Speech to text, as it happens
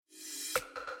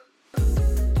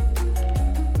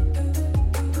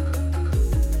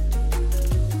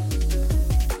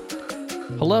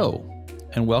Hello,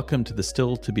 and welcome to the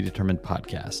Still to Be Determined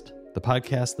podcast, the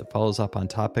podcast that follows up on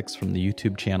topics from the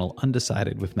YouTube channel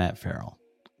Undecided with Matt Farrell.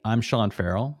 I'm Sean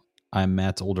Farrell. I'm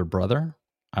Matt's older brother.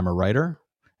 I'm a writer,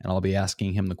 and I'll be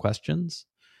asking him the questions.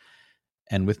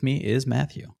 And with me is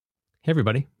Matthew. Hey,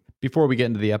 everybody. Before we get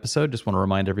into the episode, just want to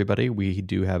remind everybody we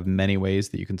do have many ways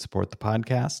that you can support the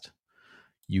podcast.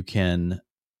 You can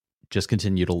just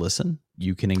continue to listen.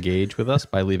 You can engage with us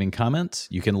by leaving comments.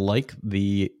 You can like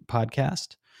the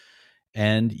podcast.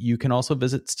 And you can also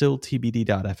visit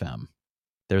stilltbd.fm.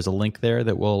 There's a link there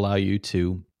that will allow you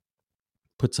to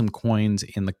put some coins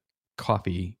in the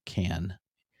coffee can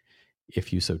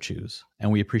if you so choose. And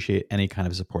we appreciate any kind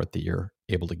of support that you're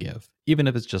able to give, even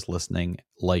if it's just listening,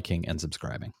 liking, and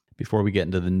subscribing. Before we get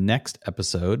into the next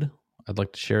episode, I'd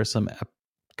like to share some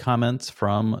comments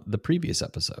from the previous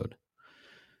episode.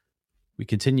 We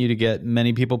continue to get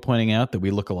many people pointing out that we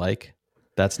look alike.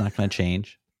 That's not going to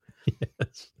change.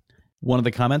 Yes. One of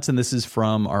the comments, and this is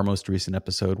from our most recent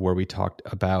episode where we talked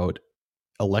about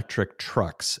electric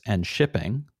trucks and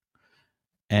shipping.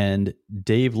 And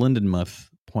Dave Lindenmuth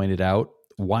pointed out,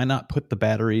 why not put the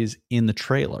batteries in the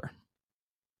trailer?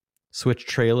 Switch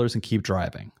trailers and keep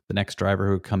driving. The next driver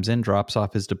who comes in drops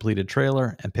off his depleted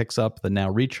trailer and picks up the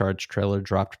now recharged trailer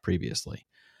dropped previously.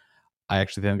 I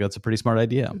actually think that's a pretty smart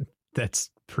idea. That's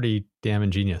pretty damn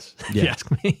ingenious, if Yeah. you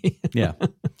ask me. Yeah.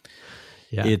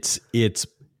 Yeah. It's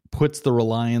puts the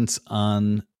reliance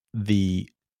on the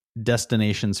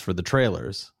destinations for the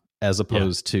trailers as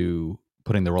opposed to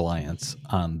putting the reliance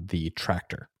on the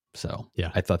tractor. So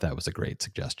Yeah. I thought that was a great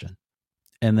suggestion.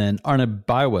 And then Arne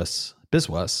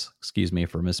Biswas, excuse me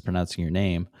for mispronouncing your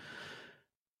name,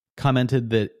 commented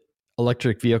that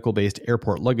electric vehicle-based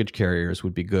airport luggage carriers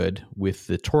would be good with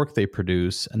the torque they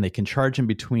produce, and they can charge in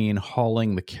between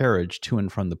hauling the carriage to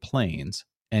and from the planes,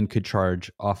 and could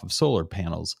charge off of solar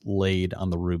panels laid on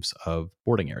the roofs of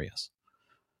boarding areas.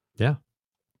 Yeah.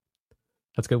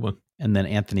 That's a good one. And then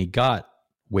Anthony Gott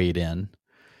weighed in,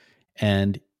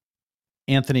 and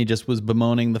Anthony just was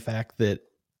bemoaning the fact that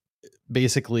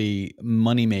basically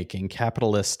money-making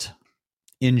capitalist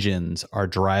engines are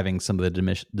driving some of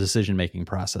the decision-making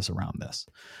process around this.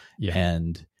 Yeah.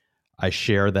 And I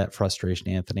share that frustration,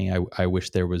 Anthony. I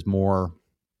wish there was more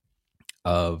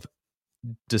of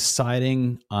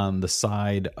deciding on the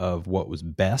side of what was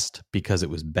best because it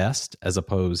was best, as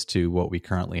opposed to what we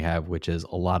currently have, which is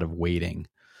a lot of waiting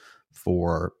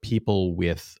for people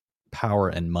with power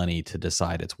and money to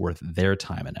decide it's worth their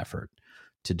time and effort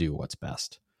to do what's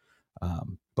best.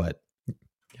 But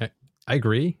I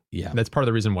agree. yeah, And that's part of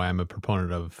the reason why I'm a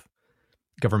proponent of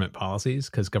government policies,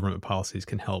 because government policies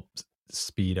can help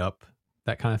speed up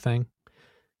that kind of thing.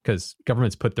 Because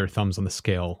governments put their thumbs on the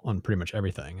scale on pretty much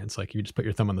everything. It's like you just put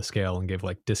your thumb on the scale and give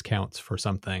like discounts for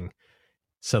something.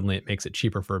 Suddenly it makes it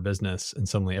cheaper for a business, and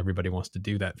suddenly everybody wants to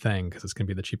do that thing because it's going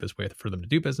to be the cheapest way for them to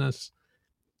do business,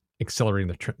 accelerating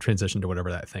the transition to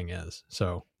whatever that thing is.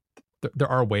 So there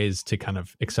are ways to kind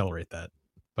of accelerate that,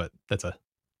 but that's a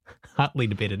hotly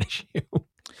debated issue.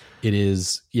 it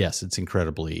is. Yes, it's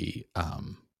incredibly,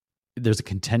 there's a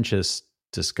contentious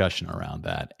discussion around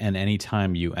that. And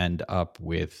anytime you end up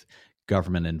with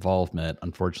government involvement,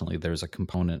 unfortunately, there's a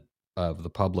component of the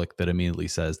public that immediately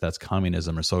says that's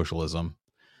communism or socialism.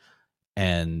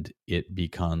 And it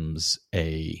becomes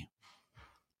a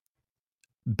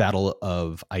battle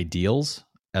of ideals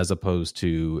as opposed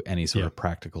to any sort of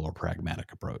practical or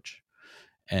pragmatic approach.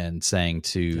 And saying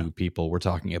to people, we're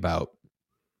talking about,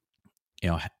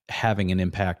 having an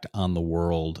impact on the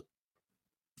world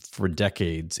for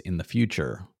decades in the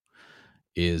future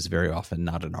is very often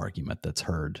not an argument that's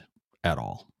heard at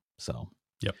all. So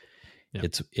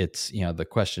it's the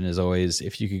question is always,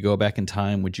 if you could go back in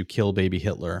time, would you kill baby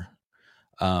Hitler?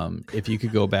 If you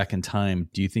could go back in time,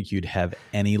 do you think you'd have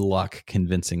any luck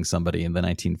convincing somebody in the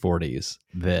 1940s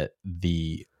that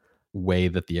the way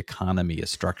that the economy is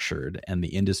structured and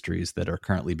the industries that are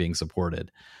currently being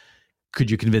supported, could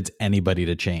you convince anybody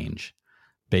to change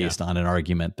based on an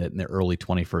argument that in the early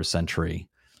 21st century,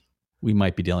 we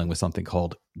might be dealing with something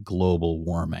called global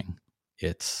warming?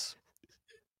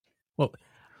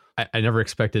 I never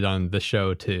expected on this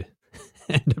show to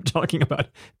end up talking about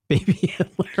baby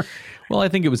Hitler. Well, I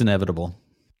think it was inevitable.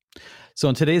 So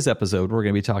in today's episode, we're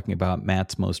going to be talking about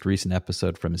Matt's most recent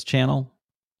episode from his channel.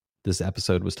 This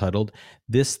episode was titled,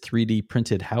 "This 3D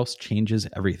Printed House Changes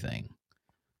Everything."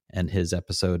 And his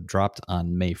episode dropped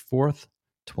on May 4th,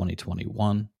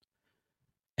 2021.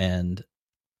 And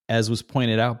as was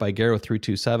pointed out by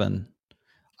Garo327,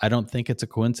 I don't think it's a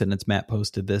coincidence Matt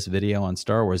posted this video on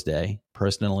Star Wars Day.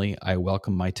 Personally, I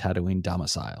welcome my Tatooine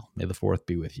domicile. May the 4th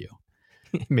be with you.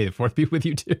 May the fourth be with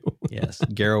you too. Yes,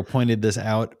 Garrow pointed this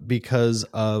out because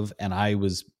of, and I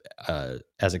was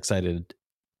as excited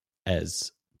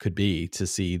as could be to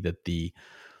see that the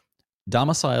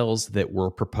domiciles that were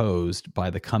proposed by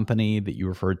the company that you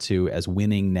referred to as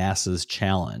winning NASA's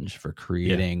challenge for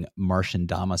creating Martian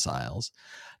domiciles,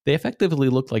 they effectively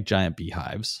looked like giant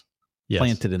beehives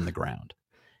planted in the ground.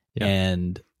 Yeah.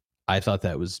 And I thought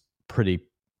that was pretty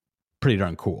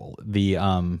darn cool. The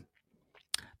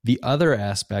other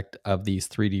aspect of these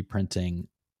 3D printing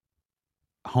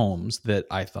homes that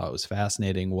I thought was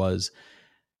fascinating was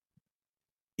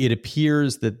it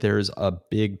appears that there's a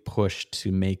big push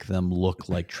to make them look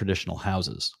like traditional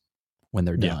houses when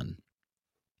they're done.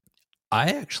 I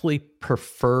actually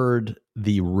preferred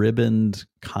the ribboned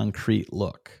concrete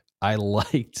look. I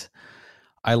liked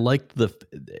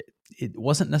it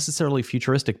wasn't necessarily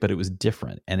futuristic, but it was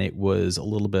different. And it was a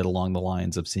little bit along the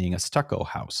lines of seeing a stucco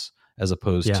house as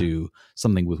opposed to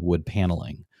something with wood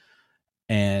paneling.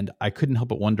 And I couldn't help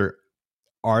but wonder,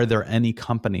 are there any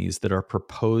companies that are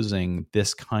proposing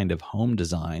this kind of home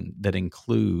design that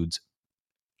includes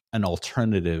an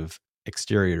alternative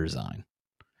exterior design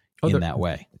in that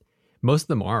way? Most of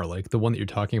them are. Like the one that you're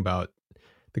talking about,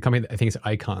 the company, I think it's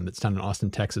Icon, that's down in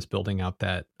Austin, Texas, building out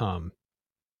that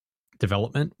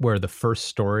development where the first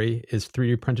story is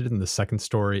 3D printed and the second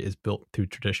story is built through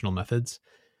traditional methods.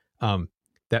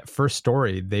 That first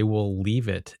story, they will leave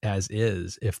it as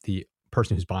is if the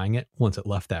person who's buying it wants it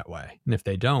left that way. And if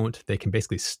they don't, they can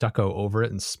basically stucco over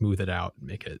it and smooth it out and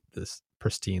make it this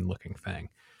pristine looking thing.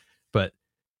 But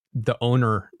the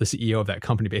owner, the CEO of that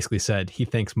company basically said he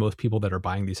thinks most people that are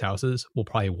buying these houses will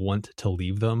probably want to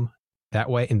leave them that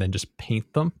way and then just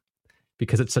paint them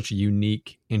because it's such a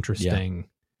unique, interesting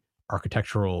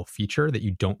architectural feature that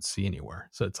you don't see anywhere.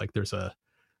 So it's like there's a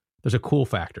cool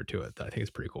factor to it that I think is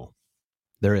pretty cool.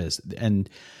 There is. And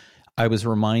I was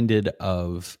reminded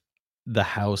of the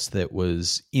house that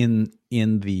was in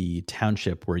the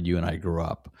township where you and I grew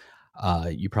up.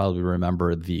 You probably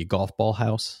remember the golf ball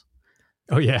house.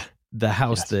 Oh yeah. The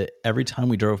house that every time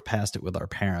we drove past it with our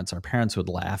parents would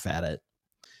laugh at it.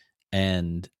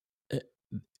 And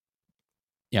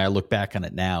I look back on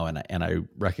it now and I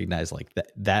recognize like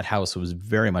that house was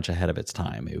very much ahead of its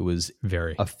time. It was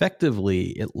very effectively,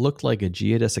 it looked like a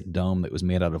geodesic dome that was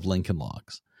made out of Lincoln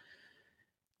logs.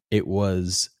 It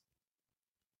was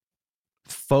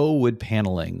faux wood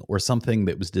paneling or something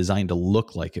that was designed to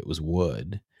look like it was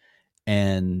wood.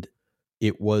 And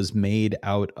it was made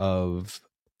out of,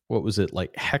 what was it,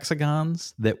 like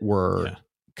hexagons that were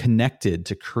connected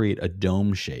to create a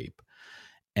dome shape.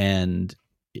 And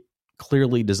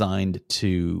clearly designed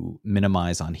to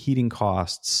minimize on heating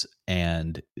costs,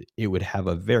 and it would have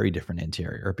a very different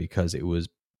interior because it was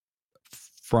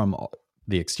from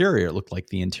the exterior, it looked like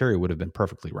the interior would have been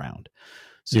perfectly round.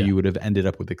 So you would have ended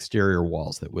up with exterior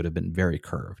walls that would have been very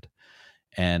curved.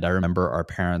 And I remember our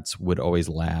parents would always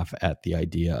laugh at the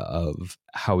idea of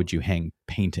how would you hang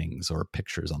paintings or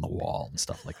pictures on the wall and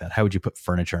stuff like that? How would you put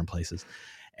furniture in places?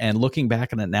 And looking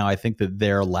back on it now, I think that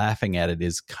they're laughing at it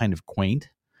is kind of quaint.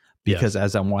 Because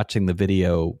as I'm watching the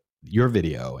video, your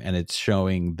video, and it's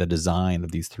showing the design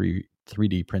of these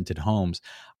 3D printed homes,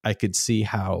 I could see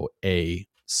how a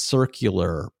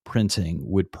circular printing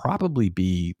would probably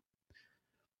be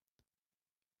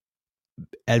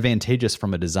advantageous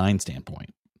from a design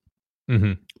standpoint.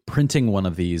 Mm-hmm. Printing one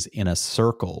of these in a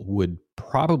circle would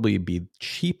probably be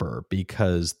cheaper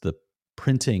because the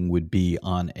printing would be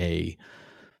on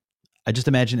I just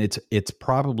imagine it's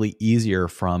probably easier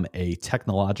from a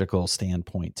technological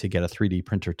standpoint to get a 3D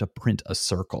printer to print a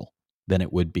circle than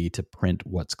it would be to print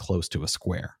what's close to a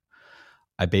square.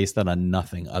 I base that on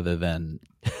nothing other than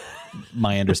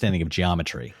my understanding of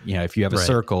geometry. If you have a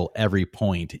circle, every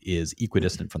point is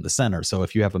equidistant from the center. So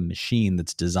if you have a machine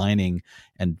that's designing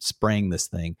and spraying this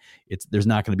thing, there's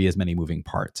not going to be as many moving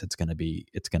parts. It's going to be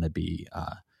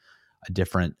a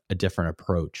different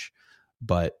approach.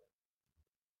 But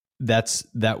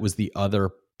that was the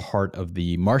other part of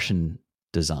the Martian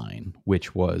design,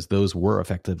 which was those were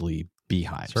effectively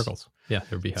beehives. Circles. Yeah,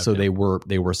 they're beehives. So they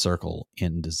were circle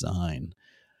in design.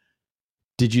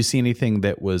 Did you see anything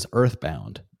that was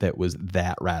earthbound that was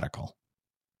that radical?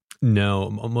 No,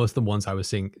 most of the ones I was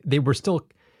seeing, they were still,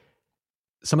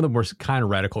 some of them were kind of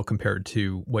radical compared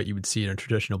to what you would see in a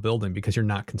traditional building because you're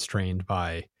not constrained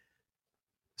by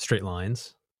straight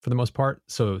lines for the most part.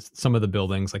 So some of the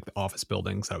buildings, like the office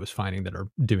buildings I was finding that are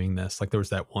doing this, like there was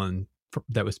that one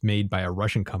that was made by a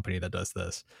Russian company that does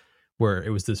this, where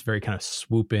it was this very kind of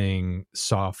swooping,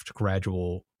 soft,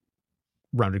 gradual,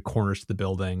 rounded corners to the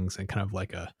buildings and kind of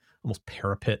like a almost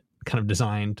parapet kind of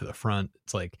design to the front.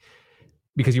 It's like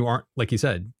because you aren't, like you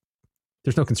said,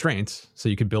 there's no constraints. So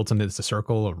you could build something that's a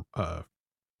circle or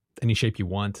any shape you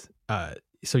want.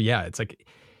 So yeah, it's like,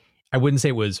 I wouldn't say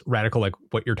it was radical like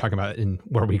what you're talking about in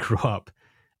where we grew up.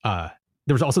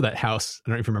 There was also that house, I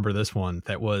don't know if you remember this one,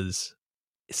 that was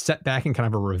set back in kind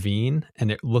of a ravine, and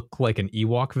it looked like an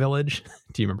Ewok village.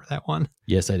 Do you remember that one?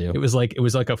 Yes, I do. It was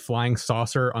like a flying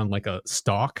saucer on like a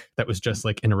stalk that was just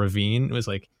like in a ravine. It was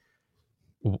like,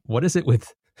 what is it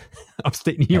with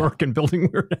upstate New York and building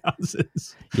weird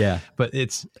houses? Yeah. But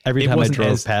every time I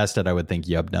drove past it, I would think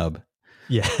yub nub.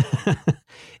 Yeah.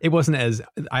 It wasn't as,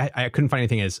 I couldn't find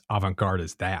anything as avant-garde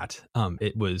as that.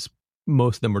 It was,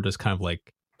 most of them were just kind of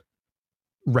like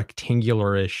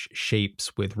rectangular-ish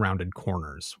shapes with rounded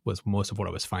corners was most of what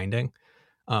I was finding.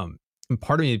 And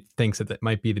part of me thinks that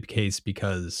might be the case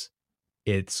because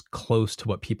it's close to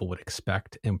what people would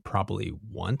expect and probably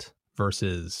want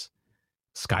versus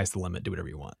sky's the limit, do whatever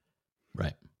you want.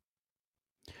 Right.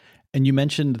 And you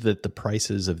mentioned that the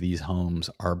prices of these homes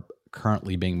are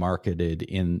currently being marketed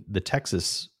in the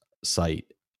Texas site.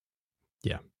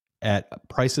 Yeah. At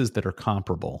prices that are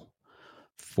comparable.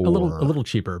 For a little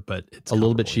cheaper, but it's a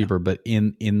little bit cheaper, but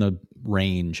in the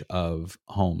range of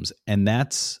homes. And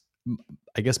that's,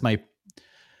 I guess my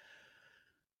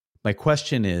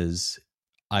question is,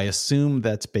 I assume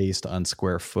that's based on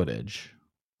square footage.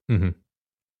 Mm-hmm.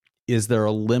 Is there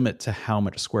a limit to how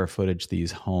much square footage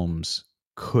these homes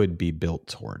could be built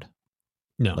toward?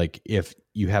 No. Like if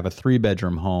you have a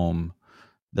 3-bedroom home,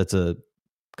 that's a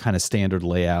kind of standard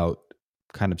layout,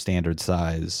 kind of standard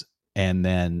size. And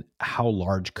then how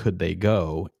large could they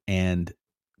go? And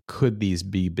could these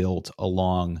be built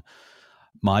along,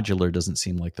 modular doesn't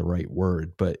seem like the right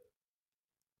word, but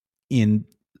in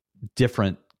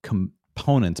different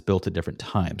components built at different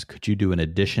times? Could you do an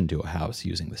addition to a house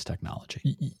using this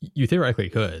technology? You theoretically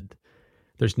could.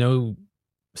 There's no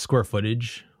square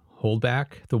footage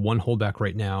holdback. The one holdback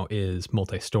right now is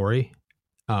multi-story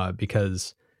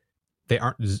because they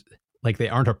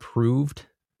aren't approved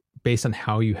based on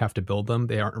how you have to build them.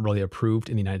 They aren't really approved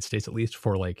in the United States, at least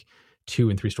for like 2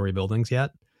 and 3-story buildings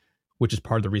yet, which is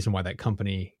part of the reason why that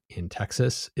company in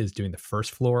Texas is doing the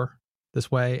first floor this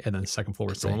way. And then the second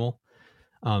floor is normal.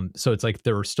 So it's like,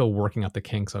 they're still working out the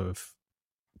kinks of,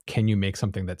 can you make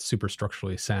something that's super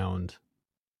structurally sound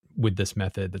with this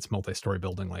method that's multi-story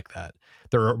building like that?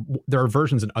 There are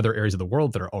versions in other areas of the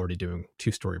world that are already doing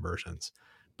 2-story versions,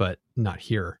 but not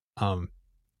here.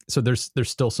 So there's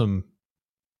still some,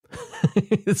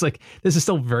 it's like, this is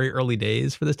still very early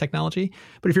days for this technology.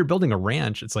 But if you're building a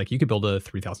ranch, it's like you could build a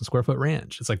 3,000 square foot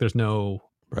ranch. It's like there's no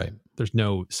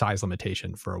size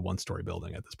limitation for a 1-story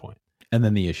building at this point. And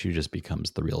then the issue just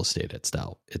becomes the real estate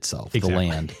itself. Exactly. The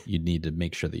land. You'd need to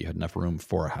make sure that you had enough room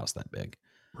for a house that big.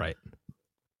 Right.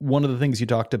 One of the things you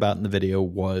talked about in the video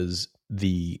was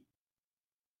the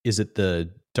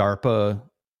DARPA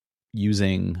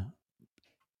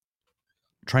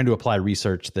trying to apply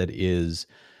research that is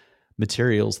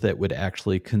materials that would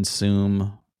actually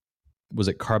consume, was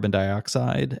it carbon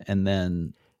dioxide and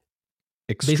then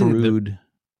extrude?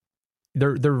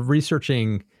 They're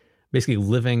researching basically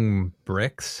living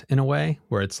bricks in a way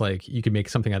where it's like you could make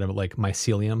something out of like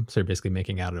mycelium. So you're basically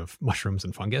making out of mushrooms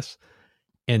and fungus,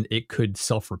 and it could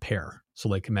self-repair. So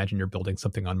like imagine you're building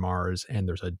something on Mars and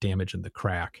there's a damage in the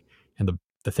crack, and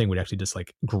the thing would actually just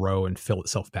like grow and fill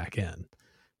itself back in,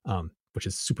 which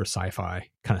is super sci-fi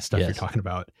kind of stuff you're talking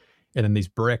about. And then these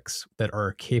bricks that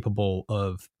are capable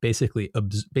of basically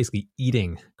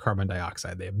eating carbon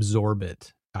dioxide, they absorb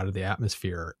it out of the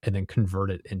atmosphere and then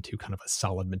convert it into kind of a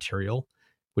solid material,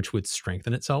 which would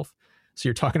strengthen itself. So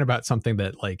you're talking about something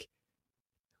that, like,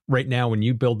 right now when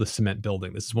you build the cement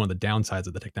building, this is one of the downsides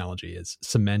of the technology, is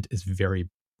cement is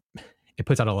it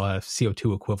puts out a lot of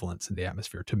CO2 equivalents in the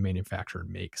atmosphere to manufacture and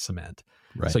make cement.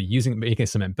 Right. So making a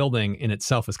cement building in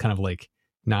itself is kind of like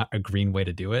not a green way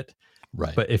to do it.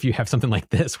 Right. But if you have something like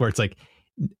this, where it's like,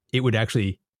 it would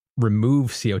actually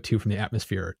remove CO2 from the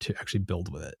atmosphere to actually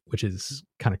build with it, which is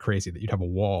kind of crazy that you'd have a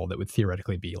wall that would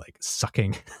theoretically be like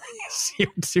sucking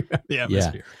CO2 out of the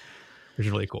atmosphere, which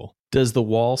is really cool. Does the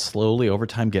wall slowly over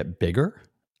time get bigger?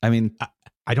 I mean,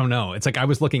 I don't know. It's like, I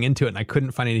was looking into it and I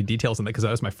couldn't find any details on that, because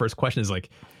that was my first question, is like,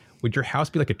 would your house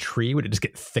be like a tree? Would it just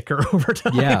get thicker over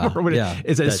time? Yeah. Or would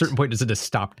is at a certain point, does it just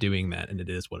stop doing that and it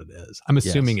is what it is? I'm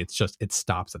assuming it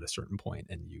stops at a certain point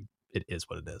and it is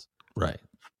what it is. Right.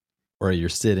 Or you're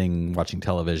sitting watching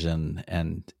television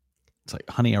and it's like,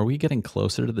 honey, are we getting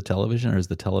closer to the television, or is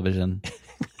the television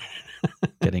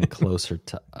getting closer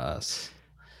to us?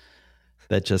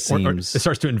 That just seems... Or it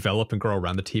starts to envelop and grow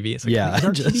around the TV. It's like, is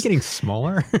our TV getting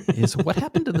smaller? What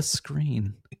happened to the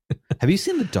screen? Have you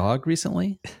seen the dog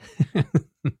recently?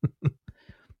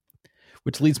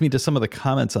 Which leads me to some of the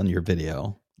comments on your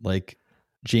video, like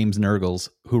James Nurgles,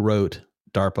 who wrote,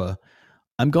 DARPA,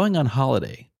 I'm going on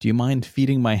holiday. Do you mind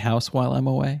feeding my house while I'm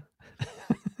away?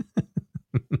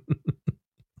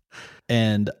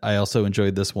 And I also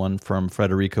enjoyed this one from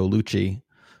Federico Lucci,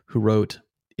 who wrote,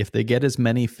 if they get as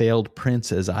many failed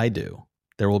prints as I do,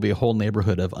 there will be a whole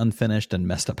neighborhood of unfinished and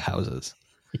messed up houses.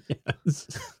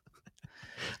 Yes.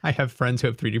 I have friends who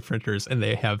have 3D printers and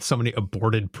they have so many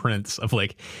aborted prints of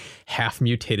like half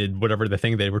mutated whatever the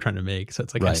thing they were trying to make. So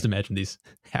it's like, I just imagine these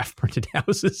half printed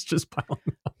houses just piling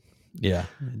up. Yeah.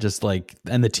 Just like,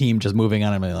 and the team just moving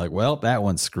on and being like, well, that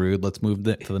one's screwed. Let's move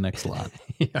to the next lot.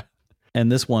 Yeah.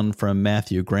 And this one from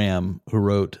Matthew Graham, who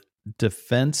wrote,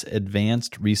 Defense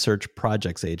Advanced Research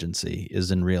Projects Agency is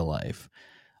in real life.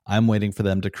 I'm waiting for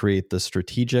them to create the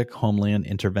Strategic Homeland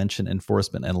Intervention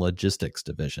Enforcement and Logistics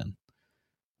Division,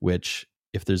 which,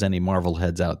 if there's any Marvel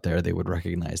heads out there, they would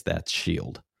recognize that's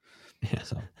S.H.I.E.L.D. Yeah.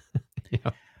 So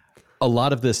Yeah. a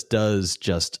lot of this does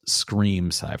just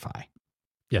scream sci-fi.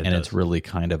 Yeah. It's really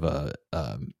kind of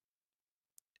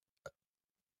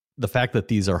the fact that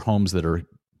these are homes that are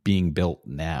being built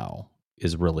now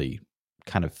is really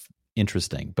kind of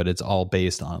interesting, but it's all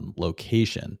based on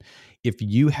location. If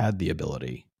you had the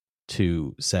ability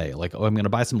to say like, oh, I'm going to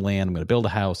buy some land, I'm going to build a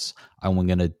house, I'm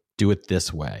going to do it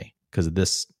this way because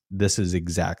this is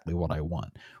exactly what I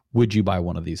want. Would you buy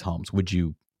one of these homes? Would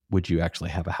you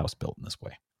actually have a house built in this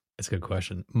way? That's a good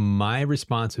question. My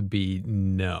response would be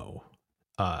no,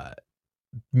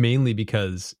 mainly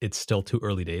because it's still too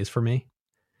early days for me.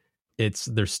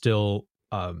 There's still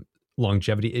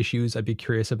longevity issues I'd be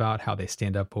curious about, how they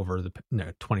stand up over the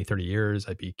 20, 30 years.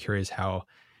 I'd be curious how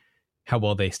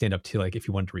well they stand up to, like, if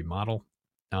you wanted to remodel.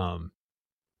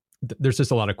 There's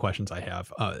just a lot of questions I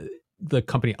have. The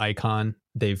company Icon,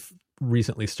 they've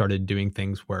recently started doing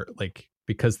things where, like,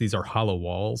 because these are hollow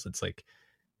walls, it's like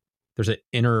there's an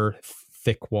inner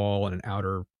thick wall and an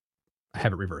outer, I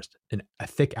have it reversed, a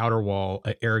thick outer wall,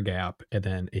 an air gap, and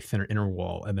then a thinner inner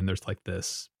wall. And then there's like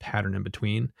this pattern in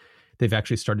between. They've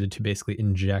actually started to basically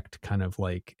inject kind of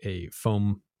like a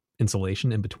foam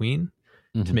insulation in between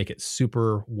to make it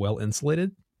super well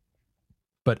insulated.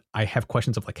 But I have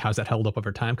questions of like, how's that held up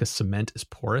over time? Because cement is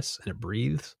porous and it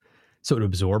breathes. So it would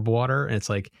absorb water. And it's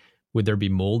like, would there be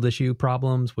mold issue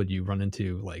problems? Would you run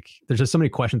into like, there's just so many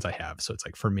questions I have. So it's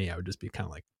like, for me, I would just be kind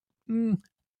of like,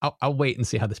 I'll wait and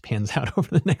see how this pans out over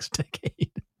the next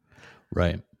decade.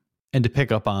 Right. And to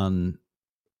pick up on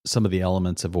some of the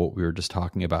elements of what we were just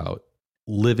talking about,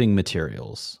 living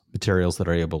materials that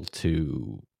are able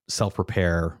to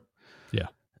self-repair,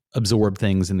 absorb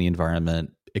things in the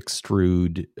environment,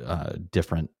 extrude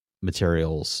different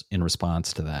materials in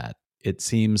response to that. It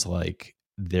seems like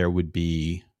there would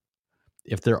be,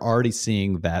 if they're already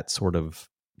seeing that sort of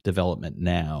development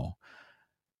now,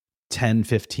 10,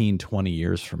 15, 20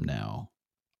 years from now,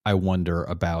 I wonder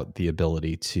about the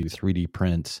ability to 3D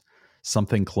print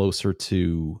something closer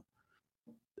to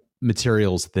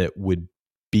materials that would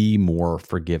be more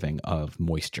forgiving of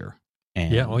moisture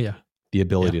and the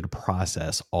ability to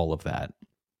process all of that.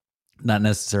 Not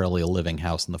necessarily a living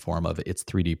house in the form of it's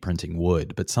 3D printing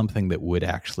wood, but something that would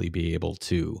actually be able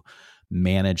to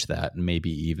manage that and maybe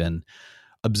even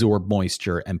absorb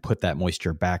moisture and put that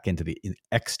moisture back into the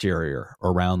exterior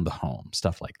around the home,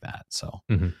 stuff like that. So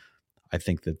I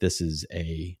think that this is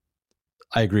I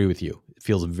agree with you. It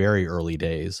feels very early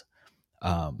days.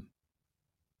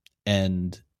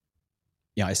 And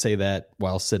yeah, I say that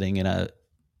while sitting in a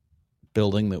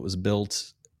building that was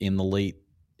built in the late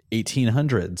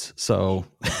 1800s. So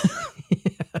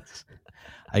Yes.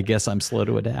 I guess I'm slow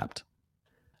to adapt.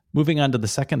 Moving on to the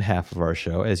second half of our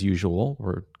show, as usual,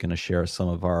 we're going to share some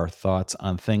of our thoughts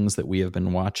on things that we have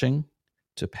been watching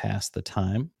to pass the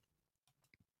time.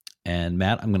 And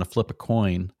Matt, I'm going to flip a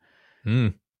coin.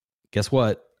 Guess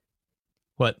what?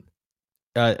 What?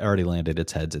 It already landed.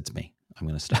 It's heads. It's me. I'm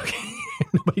going to stop.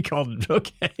 Nobody called it.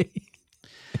 Okay.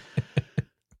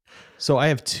 So I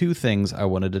have two things I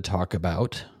wanted to talk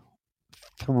about.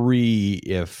 Three,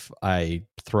 if I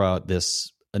throw out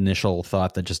this initial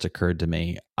thought that just occurred to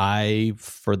me. I,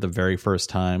 for the very first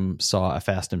time, saw a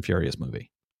Fast and Furious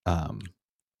movie.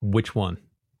 Which one?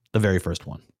 The very first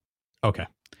one. Okay.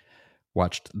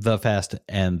 Watched The Fast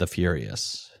and the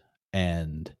Furious.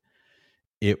 And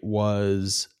it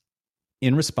was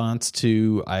in response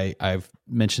to, I've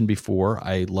mentioned before,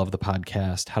 I love the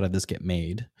podcast, How Did This Get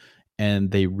Made?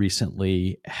 And they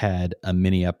recently had a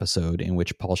mini episode in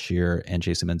which Paul Scheer and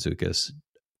Jason Mantzoukas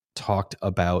talked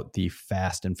about the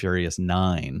Fast and Furious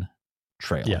 9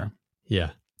 trailer.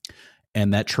 Yeah.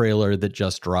 And that trailer that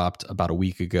just dropped about a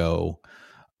week ago,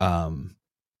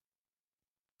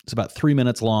 it's about 3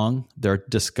 minutes long. Their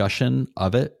discussion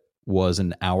of it was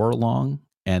an hour long,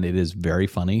 and it is very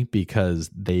funny because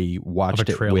they watched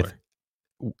it with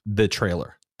the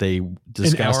trailer. They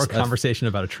discussed an hour conversation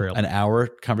about a trailer. An hour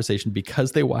conversation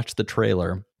because they watched the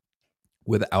trailer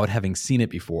without having seen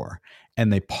it before,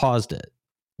 and they paused it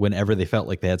whenever they felt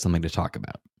like they had something to talk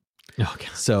about. Okay.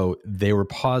 So they were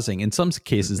pausing. In some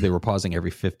cases, they were pausing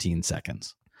every 15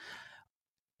 seconds.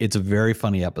 It's a very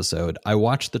funny episode. I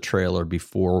watched the trailer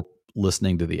before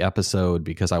listening to the episode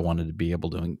because I wanted to be able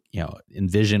to,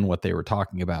 envision what they were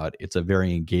talking about. It's a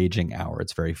very engaging hour.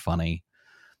 It's very funny.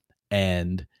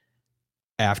 And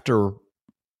after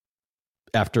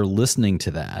listening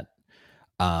to that,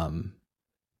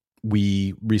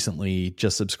 we recently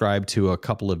just subscribed to a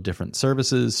couple of different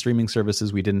streaming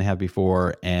services we didn't have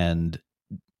before. And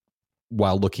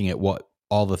while looking at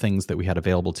all the things that we had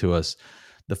available to us,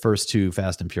 the first 2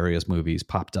 Fast and Furious movies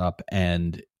popped up,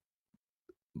 and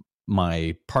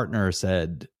my partner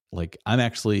said, like,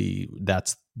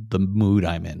 that's the mood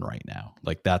I'm in right now.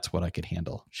 Like, that's what I could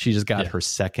handle. She just got her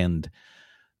second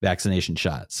vaccination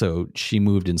shot, so she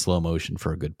moved in slow motion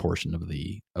for a good portion of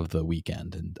the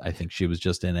weekend, and I think she was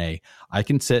just in I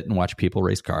can sit and watch people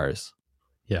race cars.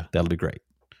 Yeah, that'll be great.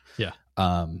 Yeah.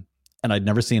 And I'd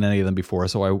never seen any of them before,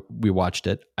 so we watched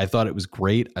it. I thought it was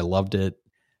great. I loved it.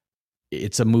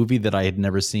 It's a movie that I had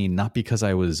never seen, not because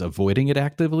I was avoiding it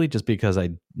actively, just because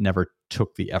I never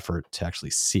took the effort to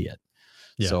actually see it.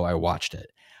 Yeah. So I watched it.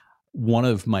 One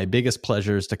of my biggest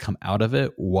pleasures to come out of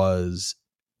it was,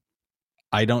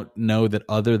 I don't know that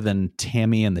other than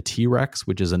Tammy and the T-Rex,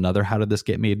 which is another How Did This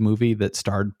Get Made movie that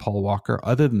starred Paul Walker.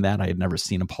 Other than that, I had never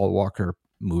seen a Paul Walker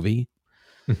movie.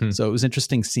 Mm-hmm. So it was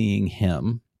interesting seeing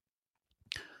him.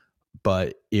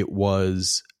 But it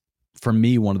was, for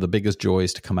me, one of the biggest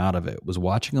joys to come out of it was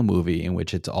watching a movie in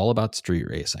which it's all about street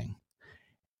racing,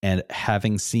 and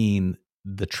having seen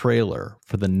the trailer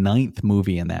for the 9th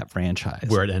movie in that franchise,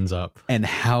 where it ends up, and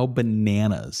how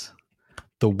bananas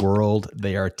the world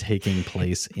they are taking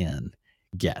place in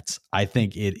gets. I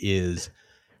think it is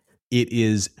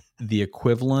the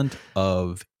equivalent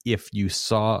of if you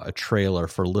saw a trailer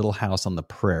for Little House on the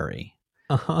Prairie,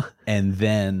 and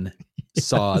then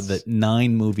saw that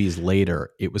 9 movies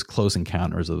later it was Close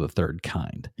Encounters of the Third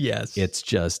Kind. Yes. It's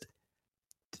just,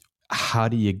 how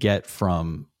do you get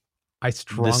from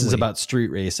this is about street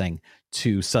racing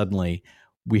to suddenly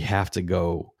we have to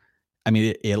go. I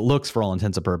mean, it looks, for all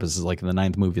intents and purposes, like in the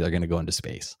 9th movie they're going to go into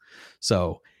space.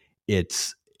 So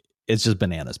it's just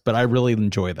bananas. But I really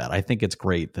enjoy that. I think it's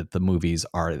great that the movies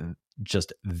are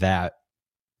just that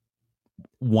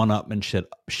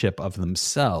one-upmanship of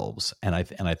themselves, and I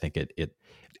think it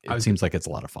seems like it's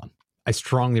a lot of fun. I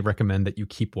strongly recommend that you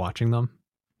keep watching them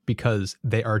because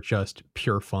they are just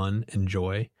pure fun and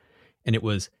joy. And it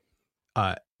was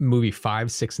movie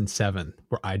 5, 6, and 7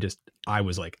 where I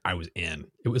was in.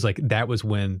 It was like, that was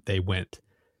when it went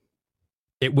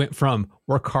from,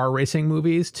 we're car racing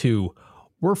movies to,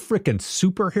 we're freaking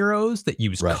superheroes that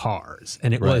use cars.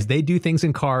 And it was, they do things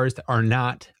in cars that are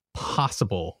not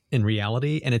possible in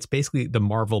reality, and it's basically the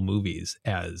Marvel movies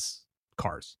as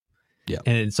cars. Yeah.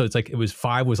 And so it's like,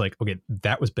 5 was like, okay,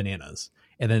 that was bananas.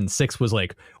 And then 6 was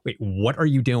like, wait, what are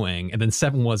you doing? And then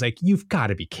 7 was like, you've got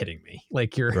to be kidding me.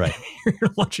 Like, you're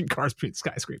launching cars between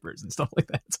skyscrapers and stuff like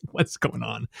that. It's like, what's going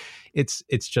on? It's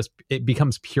just, it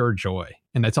becomes pure joy.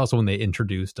 And that's also when they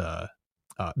introduced The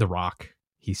Rock.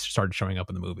 He started showing up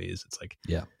in the movies. It's like,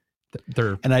 yeah.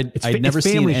 I'd never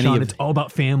seen any Sean, it's all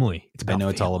about family.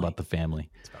 It's all about the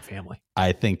family. It's about family.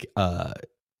 I think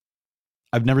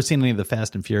I've never seen any of the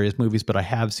Fast and Furious movies, but I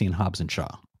have seen Hobbs and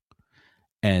Shaw.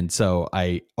 And so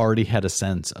I already had a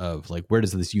sense of, like, where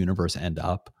does this universe end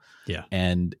up? Yeah.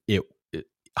 And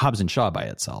Hobbs and Shaw by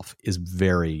itself is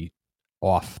very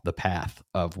off the path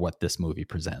of what this movie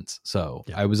presents. So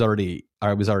I was already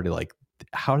like,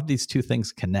 how did these two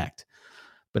things connect?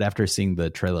 But after seeing the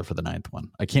trailer for the 9th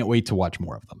one, I can't wait to watch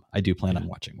more of them. I do plan on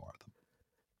watching more of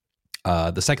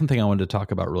them. The second thing I wanted to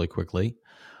talk about really quickly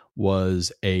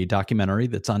was a documentary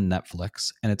that's on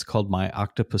Netflix, and it's called My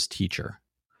Octopus Teacher.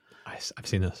 I've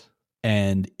seen this.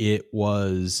 And it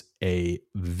was a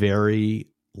very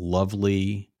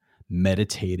lovely,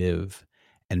 meditative,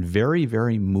 and very,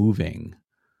 very moving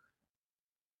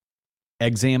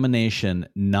examination,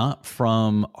 not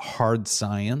from hard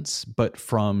science, but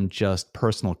from just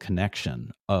personal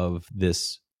connection of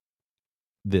this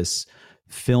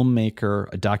filmmaker,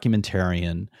 a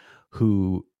documentarian,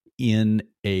 who in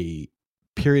a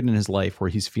period in his life where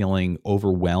he's feeling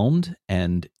overwhelmed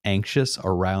and anxious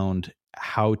around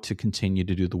how to continue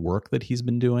to do the work that he's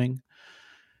been doing,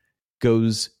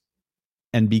 goes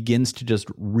and begins to just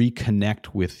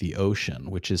reconnect with the ocean,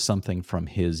 which is something from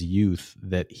his youth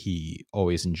that he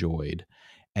always enjoyed.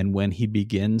 And when he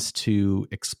begins to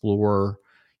explore,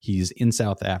 he's in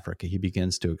South Africa, he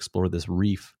begins to explore this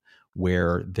reef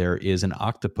where there is an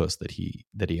octopus that he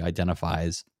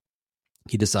identifies.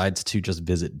 He decides to just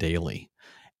visit daily.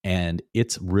 And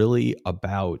it's really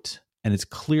about, and it's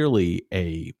clearly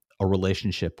a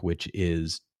relationship which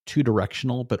is two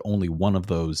directional, but only one of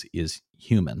those is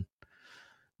human.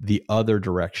 The other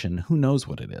direction, who knows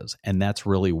what it is? And that's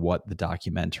really what the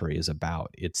documentary is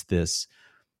about. It's this,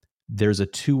 there's a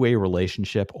two-way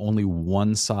relationship, only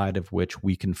one side of which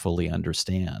we can fully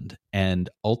understand. And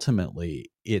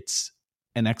ultimately, it's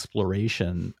an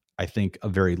exploration, I think, a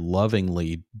very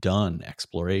lovingly done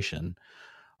exploration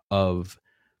of,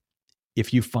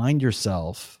 if you find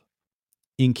yourself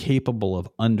incapable of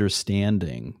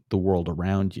understanding the world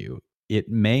around you, it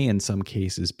may in some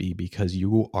cases be because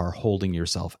you are holding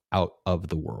yourself out of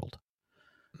the world.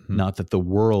 Mm-hmm. Not that the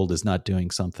world is not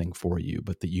doing something for you,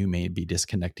 but that you may be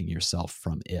disconnecting yourself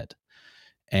from it.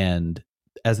 And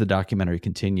as the documentary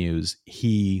continues,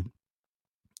 he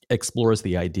explores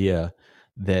the idea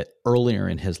that earlier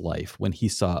in his life, when he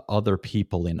saw other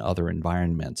people in other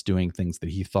environments doing things that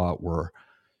he thought were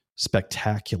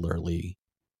spectacularly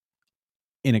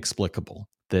inexplicable,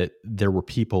 that there were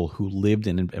people who lived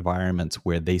in environments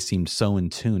where they seemed so in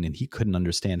tune and he couldn't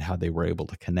understand how they were able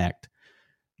to connect,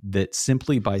 that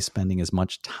simply by spending as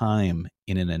much time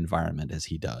in an environment as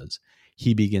he does,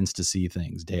 he begins to see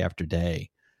things day after day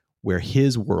where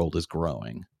his world is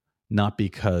growing, not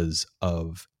because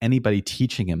of anybody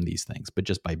teaching him these things, but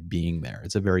just by being there.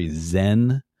 It's a very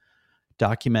Zen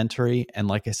documentary. And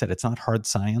like I said, it's not hard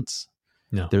science.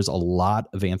 No. There's a lot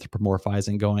of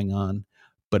anthropomorphizing going on,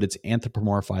 but it's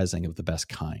anthropomorphizing of the best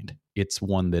kind. It's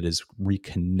one that is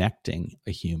reconnecting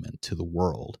a human to the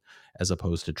world as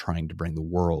opposed to trying to bring the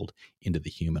world into the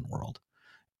human world.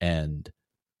 And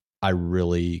I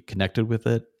really connected with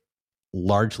it,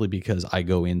 largely because I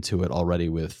go into it already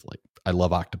with, like, I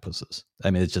love octopuses. I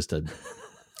mean, it's just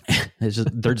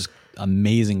they're just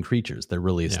amazing creatures. They're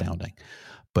really astounding. Yeah.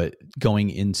 But going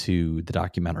into the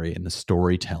documentary and the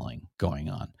storytelling going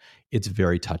on, it's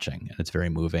very touching and it's very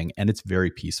moving and it's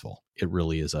very peaceful. It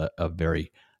really is a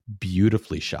very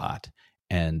beautifully shot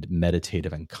and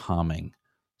meditative and calming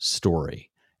story.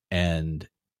 And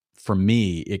for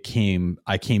me,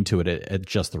 I came to it at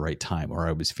just the right time, where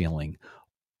I was feeling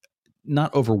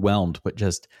not overwhelmed, but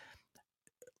just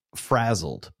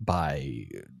frazzled by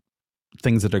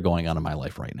things that are going on in my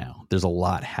life right now. There's a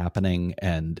lot happening,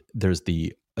 and there's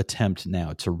the attempt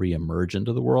now to reemerge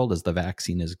into the world as the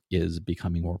vaccine is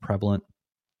becoming more prevalent.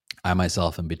 I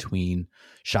myself am between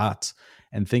shots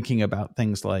and thinking about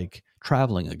things like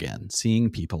traveling again, seeing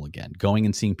people again, going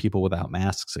and seeing people without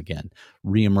masks again,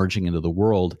 reemerging into the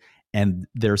world. And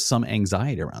there's some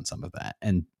anxiety around some of that.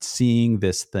 And seeing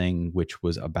this thing, which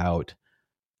was about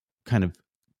kind of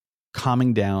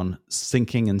calming down,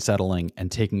 sinking and settling,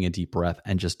 and taking a deep breath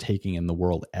and just taking in the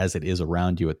world as it is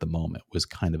around you at the moment, was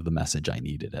kind of the message I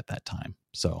needed at that time.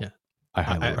 So yeah. I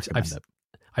highly recommend it.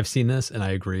 I've seen this and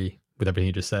I agree with everything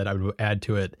you just said. I would add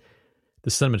to it, the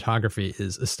cinematography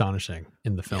is astonishing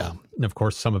in the film. Yeah. And of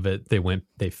course, some of it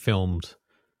they filmed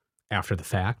after the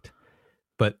fact,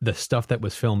 but the stuff that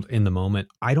was filmed in the moment,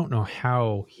 I don't know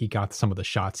how he got some of the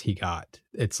shots he got.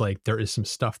 It's like, there is some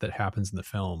stuff that happens in the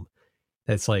film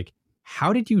that's like,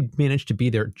 how did you manage to be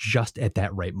there just at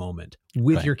that right moment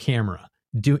with your camera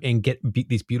and get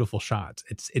these beautiful shots?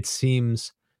 It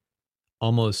seems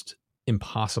almost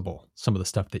impossible, some of the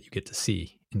stuff that you get to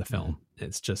see in the film.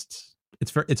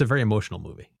 Mm-hmm. It's a very emotional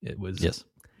movie. It was It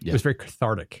was very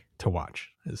cathartic to watch,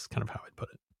 is kind of how I'd put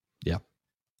it. Yeah.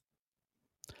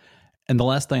 And the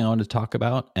last thing I wanted to talk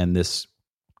about, and this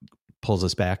pulls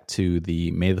us back to the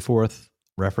May the 4th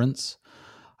reference,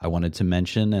 I wanted to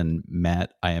mention, and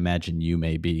Matt, I imagine you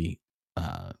may be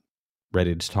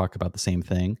ready to talk about the same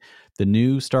thing, the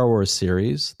new Star Wars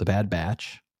series, The Bad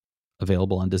Batch,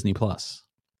 available on Disney+,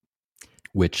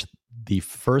 which the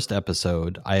first 2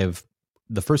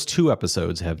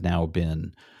 episodes have now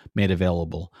been made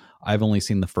available. I've only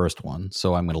seen the first one,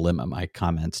 so I'm going to limit my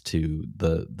comments to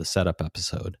the setup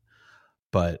episode.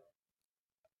 But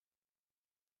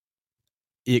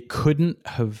it couldn't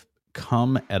have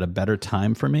come at a better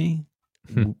time for me.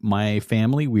 My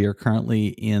family, we are currently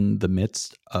in the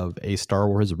midst of a Star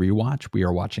Wars rewatch. We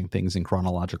are watching things in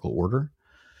chronological order.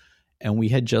 And we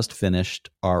had just finished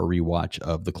our rewatch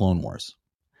of The Clone Wars.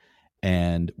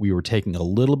 And we were taking a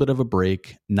little bit of a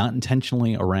break, not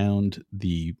intentionally around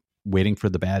the waiting for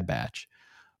the Bad Batch.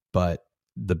 But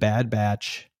the Bad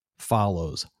Batch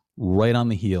follows right on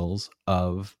the heels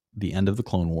of the end of the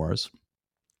Clone Wars,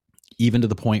 even to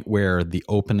the point where the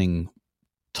opening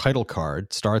title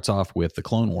card starts off with the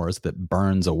Clone Wars that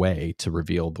burns away to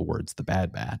reveal the words the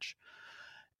Bad Batch.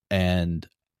 And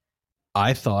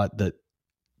I thought that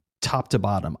top to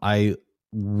bottom, I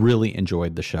really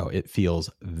enjoyed the show. It feels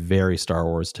very Star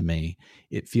Wars to me.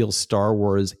 It feels Star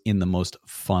Wars in the most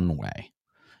fun way,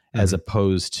 as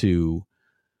opposed to,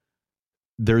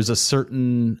 there's a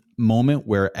certain moment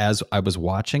where as I was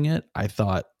watching it, I'm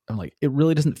like, it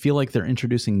really doesn't feel like they're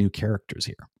introducing new characters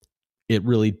here. It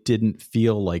really didn't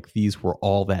feel like these were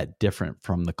all that different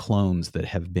from the clones that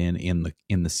have been in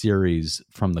the series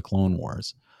from the Clone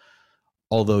Wars.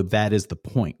 Although that is the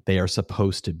point. They are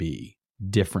supposed to be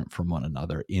different from one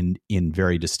another in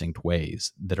very distinct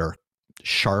ways that are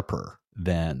sharper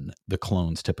than the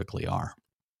clones typically are.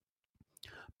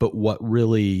 But what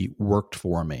really worked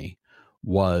for me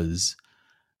was,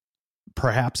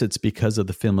 perhaps it's because of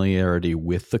the familiarity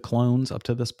with the clones up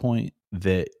to this point,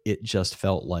 that it just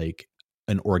felt like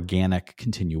an organic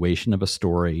continuation of a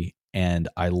story. And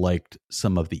I liked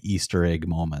some of the Easter egg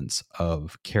moments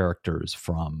of characters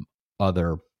from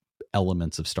other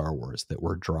elements of Star Wars that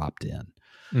were dropped in.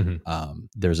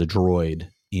 There's a droid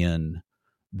in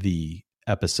the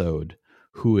episode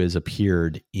who has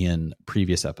appeared in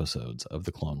previous episodes of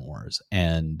the Clone Wars.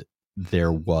 And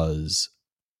there was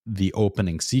the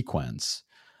opening sequence,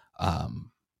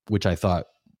 which I thought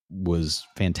was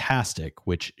fantastic,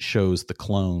 which shows the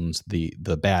clones,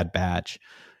 the Bad Batch,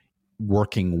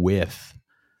 working with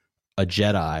a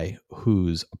Jedi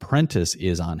whose apprentice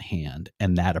is on hand,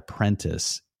 and that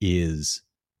apprentice is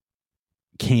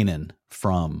Kanan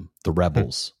from the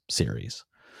Rebels series.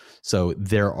 So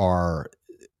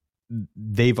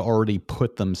they've already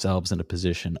put themselves in a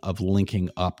position of linking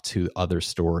up to other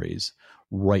stories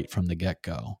right from the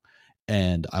get-go.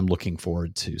 And I'm looking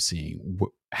forward to seeing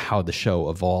how the show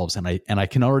evolves. And I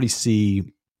can already see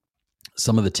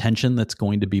some of the tension that's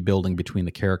going to be building between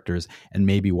the characters and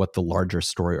maybe what the larger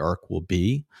story arc will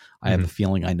be. I have the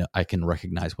feeling I can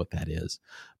recognize what that is.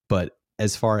 But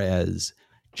as far as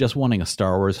just wanting a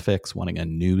Star Wars fix, wanting a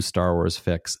new Star Wars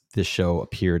fix, this show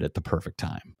appeared at the perfect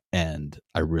time. And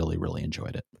I really, really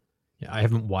enjoyed it. Yeah, I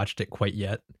haven't watched it quite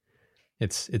yet.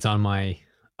 It's on my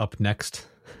up next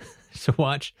to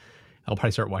watch. I'll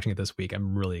probably start watching it this week.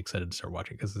 I'm really excited to start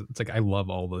watching because it's like, I love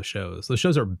all those shows. Those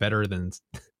shows are better than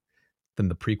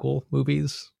the prequel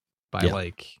movies by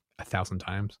like 1,000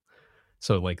 times.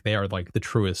 So like they are like the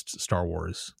truest Star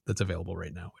Wars that's available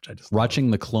right now, which I just watching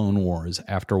the Clone Wars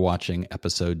after watching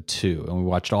episode 2, and we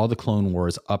watched all the Clone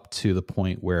Wars up to the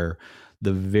point where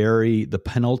the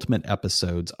penultimate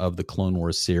episodes of the Clone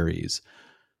Wars series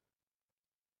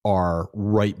are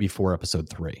right before episode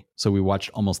 3. So we watched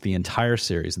almost the entire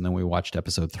series, and then we watched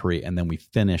episode 3, and then we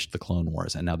finished the Clone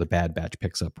Wars. And now the Bad Batch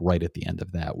picks up right at the end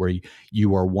of that, where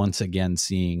you are once again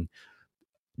seeing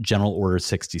General Order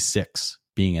 66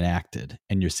 being enacted,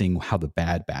 and you're seeing how the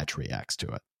Bad Batch reacts to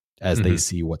it as they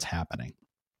see what's happening.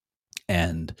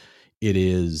 And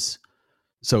it's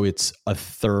a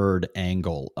third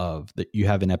angle of that you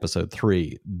have in episode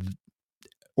 3.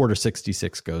 Order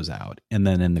 66 goes out, and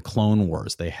then in the Clone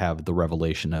Wars they have the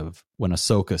revelation of when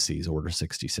Ahsoka sees Order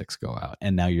 66 go out,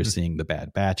 and now you're seeing the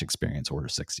Bad Batch experience Order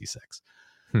 66.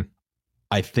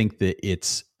 I think that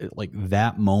it's like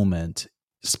that moment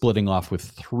splitting off with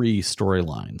 3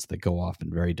 storylines that go off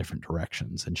in very different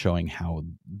directions and showing how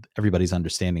everybody's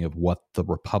understanding of what the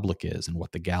Republic is and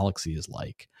what the galaxy is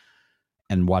like,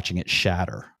 and watching it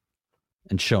shatter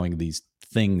and showing these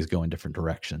things go in different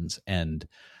directions. And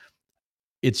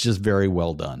it's just very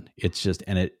well done. It's just,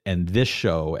 and this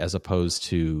show, as opposed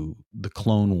to the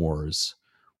Clone Wars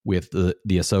with the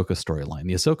Ahsoka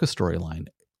storyline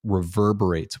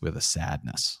reverberates with a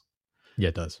sadness. Yeah,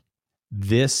 it does.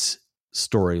 This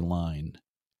storyline,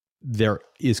 there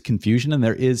is confusion and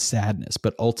there is sadness,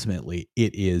 but ultimately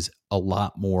it is a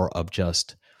lot more of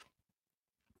just,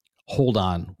 hold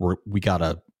on, we got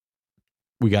an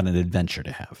adventure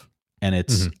to have. And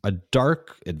it's a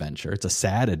dark adventure. It's a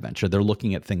sad adventure. They're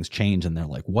looking at things change and they're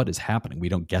like, what is happening? We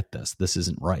don't get this. This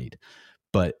isn't right.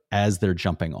 But as they're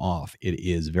jumping off, it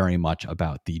is very much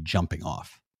about the jumping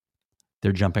off.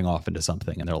 They're jumping off into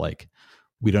something and they're like,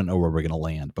 we don't know where we're going to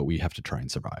land, but we have to try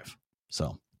and survive.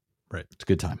 So, right. It's a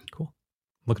good time. Cool.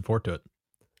 Looking forward to it.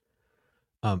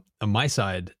 On my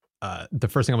side, the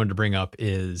first thing I wanted to bring up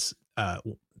is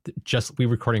we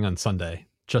recording on Sunday.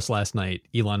 Just last night,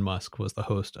 Elon Musk was the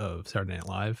host of Saturday Night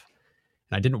Live.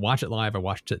 And I didn't watch it live. I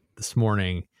watched it this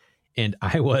morning. And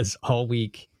I was all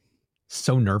week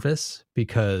so nervous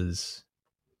because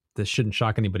this shouldn't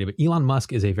shock anybody, but Elon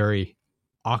Musk is a very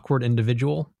awkward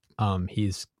individual.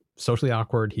 He's socially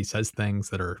awkward. He says things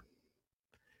that are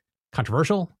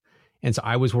controversial. And so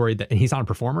I was worried that, and he's not a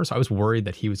performer, so I was worried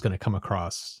that he was going to come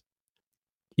across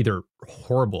either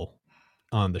horrible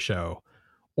on the show,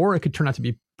 or it could turn out to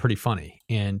be pretty funny.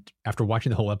 And after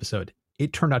watching the whole episode,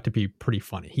 it turned out to be pretty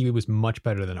funny. He was much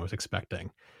better than I was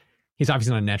expecting. He's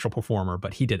obviously not a natural performer,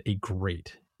 but he did a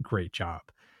great job.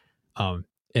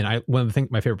 And one of the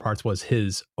my favorite parts was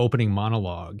his opening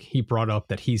monologue. He brought up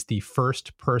that he's the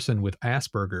first person with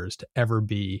Asperger's to ever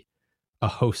be a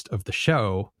host of the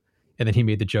show. And then he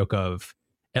made the joke of,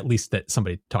 at least that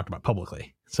somebody talked about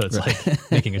publicly. So it's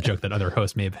like making a joke that other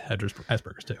hosts may have had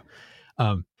Asperger's too.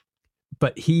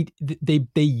 But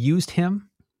they used him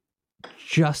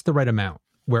just the right amount,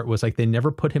 where it was like they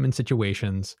never put him in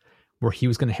situations where he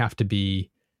was going to have to be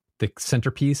the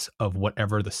centerpiece of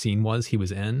whatever the scene was he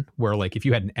was in, where like if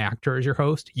you had an actor as your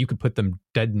host, you could put them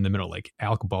dead in the middle. Like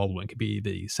Alec Baldwin could be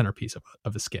the centerpiece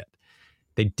of a skit.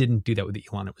 They didn't do that with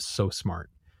Elon. It was so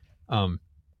smart.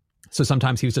 So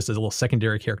sometimes he was just a little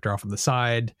secondary character off on the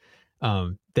side.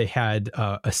 They had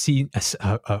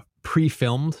a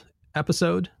pre-filmed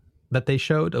episode that they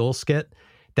showed, a little skit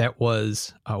that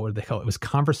was, what did they call it? It was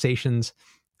conversations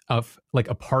of like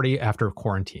a party after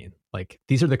quarantine. Like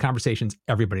these are the conversations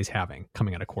everybody's having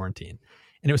coming out of quarantine.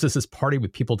 And it was just this party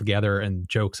with people together and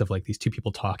jokes of like these two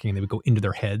people talking, and they would go into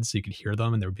their heads so you could hear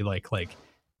them. And there would be like,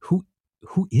 who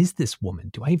is this woman?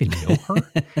 Do I even know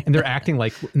her? And they're acting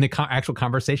like in the actual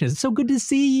conversation, it's so good to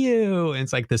see you. And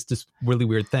it's like this just really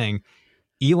weird thing.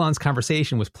 Elon's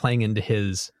conversation was playing into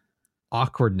his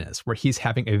awkwardness, where he's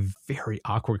having a very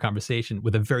awkward conversation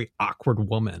with a very awkward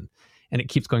woman. And it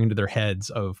keeps going into their heads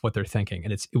of what they're thinking.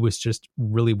 And it was just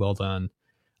really well done.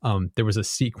 There was a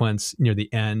sequence near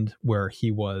the end where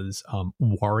he was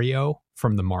Wario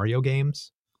from the Mario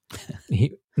games.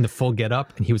 He in the full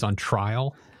getup, and he was on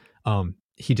trial.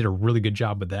 He did a really good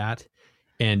job with that.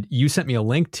 And you sent me a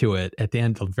link to it at the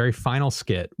end. The very final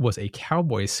skit was a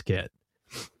cowboy skit,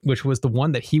 which was the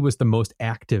one that he was the most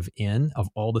active in of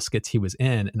all the skits he was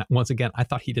in. And once again, I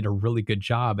thought he did a really good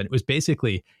job. And it was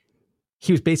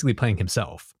he was basically playing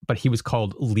himself, but he was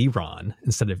called Leron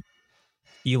instead of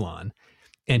Elon.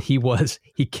 And he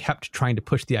kept trying to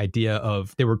push the idea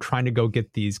of, they were trying to go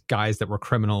get these guys that were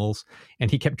criminals.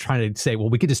 And he kept trying to say, well,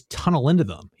 we could just tunnel into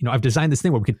them. You know, I've designed this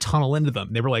thing where we could tunnel into them.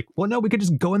 And they were like, well, no, we could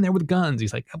just go in there with guns.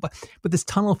 He's like, but this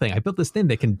tunnel thing, I built this thing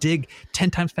that can dig 10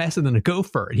 times faster than a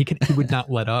gopher. And he would not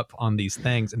let up on these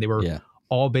things. And they were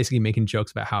all basically making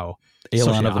jokes about how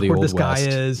Elon of the Old this guy West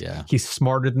is. Yeah. He's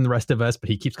smarter than the rest of us, but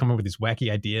he keeps coming up with these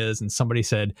wacky ideas. And somebody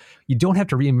said, you don't have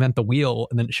to reinvent the wheel.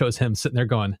 And then it shows him sitting there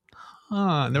going,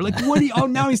 and they're like, what do you, oh,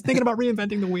 now he's thinking about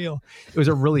reinventing the wheel. It was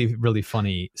a really, really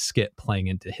funny skit playing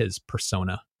into his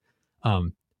persona.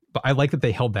 But I like that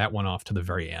they held that one off to the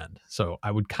very end. So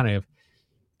I would kind of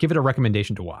give it a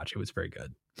recommendation to watch. It was very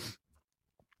good.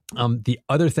 The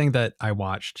other thing that I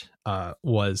watched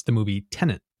was the movie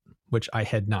Tenet, which I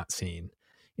had not seen.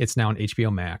 It's now on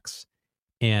HBO Max.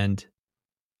 And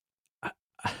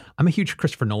I'm a huge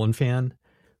Christopher Nolan fan,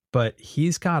 but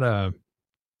he's got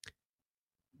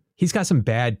some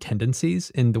bad tendencies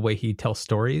in the way he tells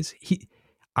stories.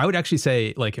 I would actually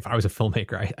say, like, if I was a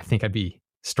filmmaker, I think I'd be,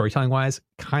 storytelling wise,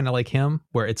 kind of like him,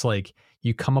 where it's like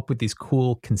you come up with these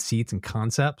cool conceits and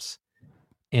concepts,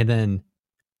 and then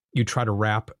you try to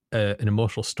wrap an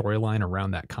emotional storyline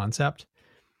around that concept.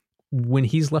 When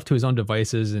he's left to his own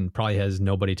devices and probably has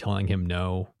nobody telling him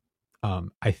no,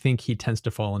 I think he tends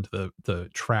to fall into the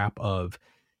trap of,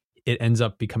 it ends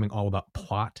up becoming all about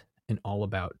plot and all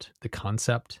about the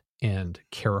concept, and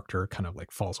character kind of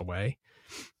like falls away.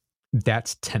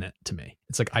 That's Tenet to me.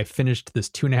 It's like I finished this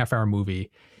 2.5 hour movie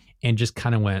and just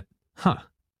kind of went, I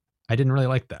didn't really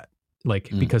like that. Like,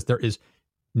 because there is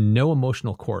no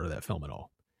emotional core to that film at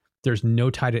all. There's no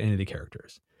tie to any of the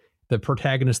characters. The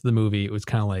protagonist of the movie, it was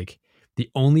kind of like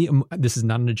this is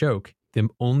not a joke, the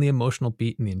only emotional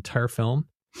beat in the entire film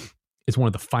is one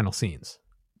of the final scenes.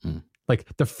 Like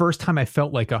the first time I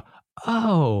felt like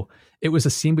it was a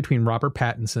scene between Robert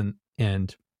Pattinson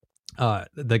and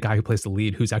the guy who plays the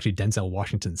lead, who's actually Denzel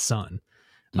Washington's son.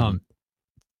 There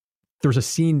was a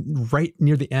scene right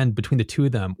near the end between the two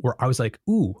of them where I was like,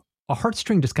 ooh, a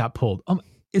heartstring just got pulled.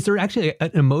 Is there actually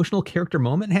an emotional character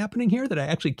moment happening here that I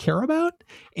actually care about?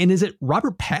 And is it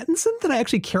Robert Pattinson that I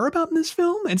actually care about in this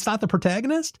film? And it's not the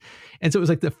protagonist. And so it was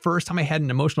like the first time I had an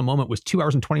emotional moment was 2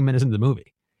 hours and 20 minutes into the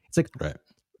movie. It's like,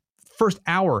 first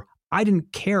hour, I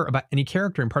didn't care about any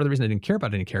character. And part of the reason I didn't care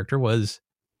about any character was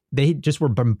they just were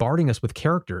bombarding us with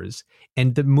characters,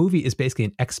 and the movie is basically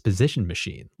an exposition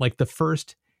machine. Like the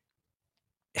first,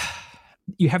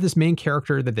 you have this main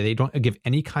character that they don't give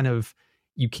any kind of,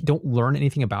 you don't learn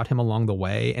anything about him along the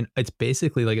way. And it's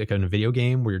basically like a video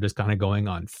game where you're just kind of going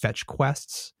on fetch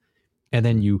quests. And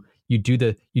then you do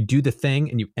the thing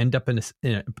and you end up in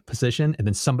a position, and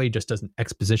then somebody just does an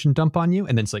exposition dump on you.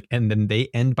 And then it's like, and then they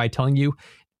end by telling you,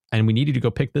 and we need you to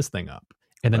go pick this thing up.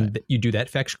 And then you do that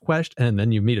fetch quest, and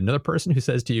then you meet another person who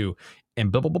says to you,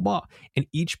 and blah, blah, blah, blah. And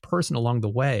each person along the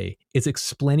way is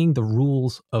explaining the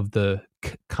rules of the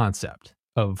concept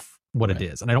of what it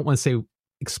is. And I don't want to say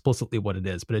explicitly what it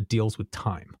is, but it deals with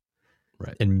time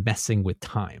and messing with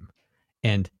time.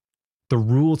 And the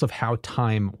rules of how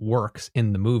time works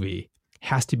in the movie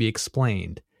has to be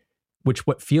explained, which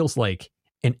what feels like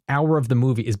an hour of the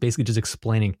movie is basically just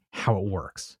explaining how it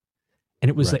works. And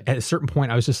it was like, at a certain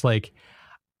point, I was just like,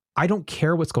 I don't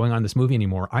care what's going on in this movie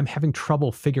anymore. I'm having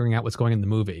trouble figuring out what's going on in the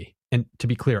movie. And to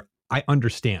be clear, I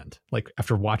understand. Like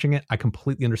after watching it, I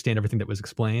completely understand everything that was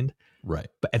explained. Right.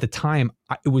 But at the time,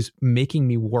 it was making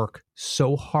me work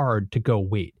so hard to go,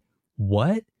 wait,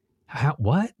 what?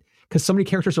 What? Because so many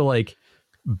characters are like,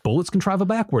 bullets can travel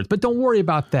backwards, but don't worry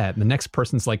about that. And the next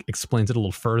person's like explains it a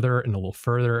little further and a little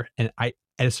further. And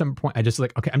at some point, I just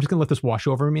like, okay, I'm just going to let this wash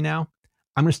over me now.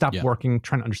 I'm going to stop working,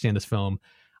 trying to understand this film.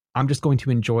 I'm just going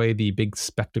to enjoy the big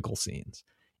spectacle scenes.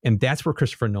 And that's where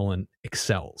Christopher Nolan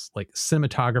excels. Like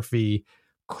cinematography,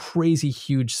 crazy,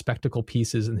 huge spectacle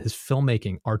pieces, and his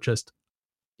filmmaking are just,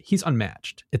 he's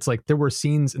unmatched. It's like there were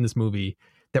scenes in this movie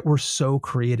that were so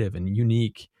creative and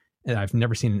unique, and I've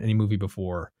never seen in any movie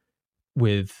before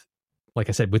with, like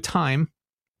I said, with time.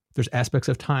 There's aspects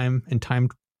of time and time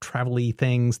travel-y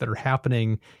things that are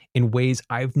happening in ways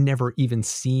I've never even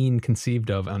seen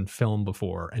conceived of on film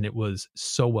before. And it was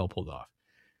so well pulled off.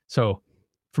 So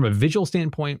from a visual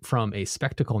standpoint, from a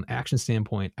spectacle and action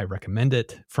standpoint, I recommend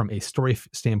it. From a story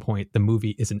standpoint, the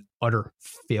movie is an utter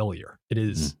failure. It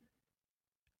is,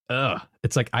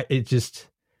 it's like,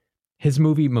 his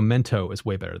movie Memento is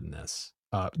way better than this.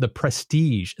 The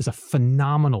Prestige is a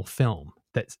phenomenal film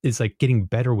that is like getting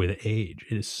better with age.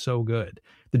 It is so good.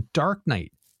 The Dark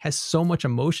Knight has so much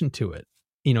emotion to it.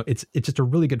 You know, it's just a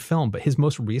really good film, but his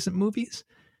most recent movies,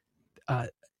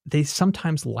 they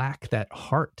sometimes lack that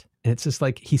heart. And it's just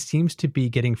like, he seems to be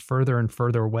getting further and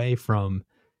further away from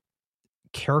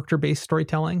character-based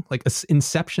storytelling. Like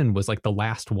Inception was like the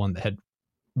last one that had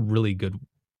really good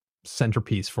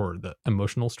centerpiece for the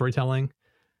emotional storytelling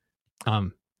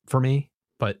for me.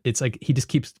 But it's like, he just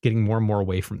keeps getting more and more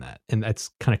away from that. And that's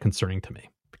kind of concerning to me.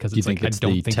 Because it's like, it's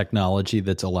the technology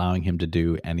that's allowing him to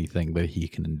do anything that he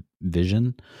can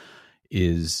envision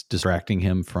is distracting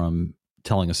him from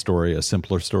telling a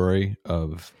simpler story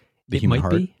of the human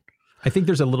heart? I think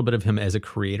there's a little bit of him as a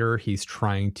creator. He's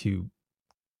trying to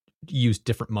use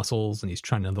different muscles, and he's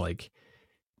trying to like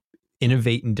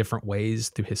innovate in different ways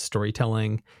through his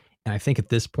storytelling. And I think at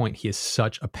this point, he is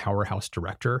such a powerhouse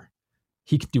director.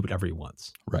 He can do whatever he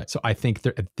wants. Right. So I think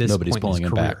at this nobody's point pulling in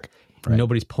his him career, back. Right.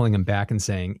 Nobody's pulling him back and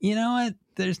saying, you know what,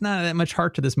 there's not that much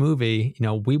heart to this movie. You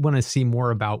know, we want to see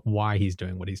more about why he's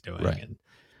doing what he's doing. Right. And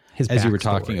his As you were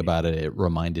talking about it, it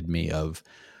reminded me of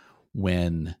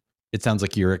when it sounds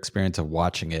like your experience of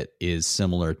watching it is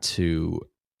similar to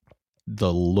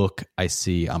the look I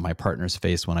see on my partner's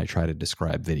face when I try to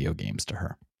describe video games to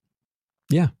her.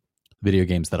 Yeah. Video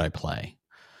games that I play.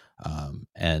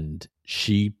 And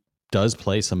she does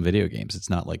play some video games. It's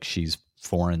not like she's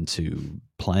foreign to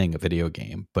playing a video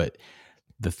game, but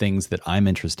the things that I'm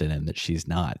interested in that she's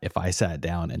not, if I sat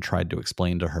down and tried to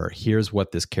explain to her, here's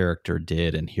what this character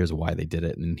did and here's why they did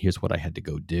it and here's what I had to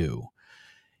go do,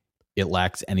 it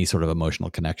lacks any sort of emotional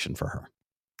connection for her.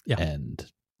 Yeah. And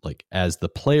like as the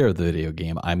player of the video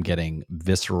game, I'm getting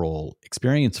visceral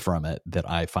experience from it that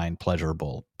I find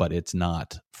pleasurable, but it's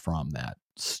not from that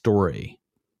story.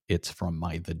 It's from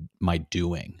my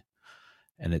doing.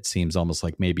 And it seems almost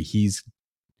like maybe he's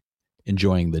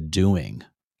enjoying the doing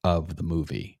of the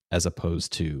movie as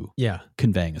opposed to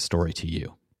conveying a story to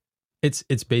you. It's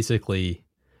basically,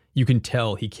 you can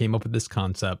tell he came up with this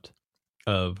concept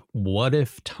of what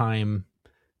if time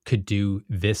could do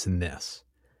this and this.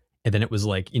 And then it was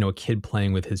like, you know, a kid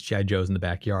playing with his G.I. Joes in the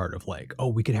backyard of like, oh,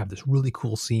 we could have this really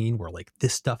cool scene where like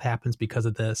this stuff happens because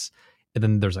of this. And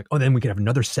then there's like, oh, then we could have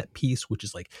another set piece, which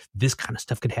is like this kind of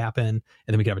stuff could happen. And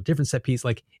then we could have a different set piece.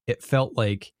 Like it felt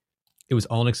like it was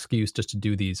all an excuse just to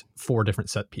do these 4 different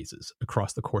set pieces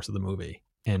across the course of the movie.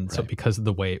 And so because of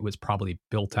the way it was probably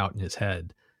built out in his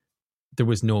head, there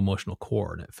was no emotional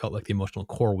core. And it felt like the emotional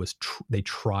core was, they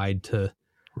tried to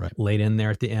lay it in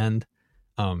there at the end.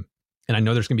 And I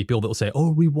know there's going to be people that will say,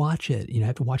 oh, rewatch it. You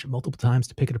have to watch it multiple times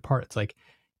to pick it apart. It's like,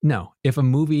 no, if a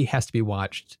movie has to be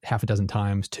watched half a dozen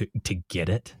times to get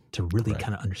it, to really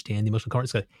kind of understand the emotional core,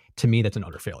 to me, that's an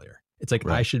utter failure. It's like,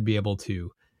 I should be able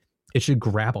to, it should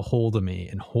grab a hold of me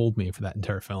and hold me for that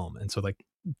entire film. And so like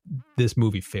this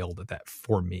movie failed at that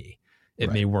for me.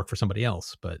 It may work for somebody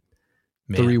else, but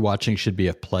man. The rewatching should be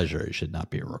a pleasure. It should not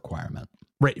be a requirement.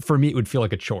 Right. For me, it would feel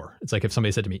like a chore. It's like if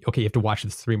somebody said to me, okay, you have to watch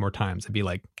this 3 more times, I'd be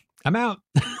like, I'm out.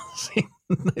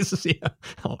 Nice to see you.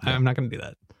 I'm not going to do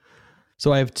that.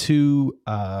 So I have 2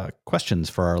 questions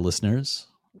for our listeners.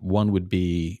 One would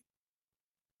be,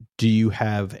 do you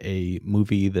have a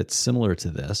movie that's similar to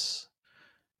this?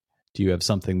 Do you have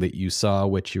something that you saw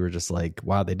which you were just like,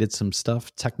 wow, they did some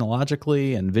stuff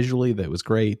technologically and visually that was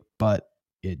great, but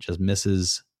it just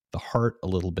misses the heart a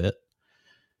little bit?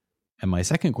 And my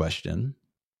second question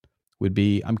would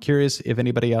be, I'm curious if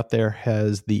anybody out there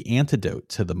has the antidote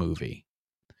to the movie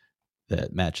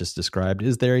that Matt just described.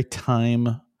 Is there a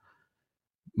time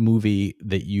movie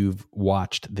that you've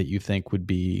watched that you think would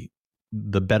be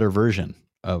the better version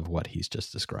of what he's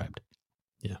just described?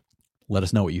 Yeah. Let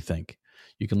us know what you think.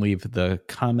 You can leave the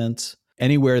comments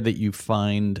anywhere that you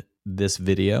find this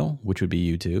video, which would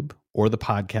be YouTube, or the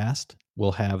podcast.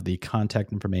 We'll have the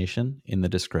contact information in the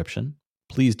description.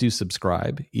 Please do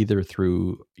subscribe either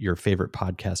through your favorite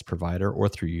podcast provider or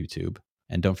through YouTube.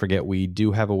 And don't forget, we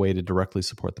do have a way to directly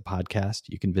support the podcast.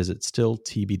 You can visit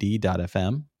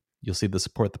stilltbd.fm. You'll see the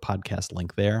support the podcast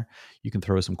link there. You can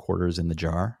throw some quarters in the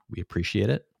jar. We appreciate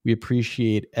it. We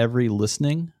appreciate every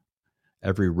listening,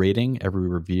 every rating, every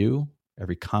review,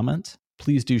 every comment.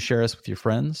 Please do share us with your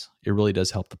friends. It really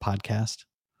does help the podcast.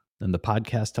 Then the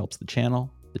podcast helps the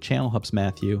channel. The channel helps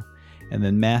Matthew. And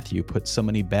then Matthew puts so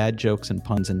many bad jokes and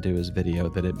puns into his video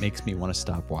that it makes me want to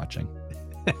stop watching.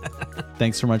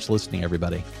 Thanks so much for listening,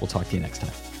 everybody. We'll talk to you next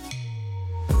time.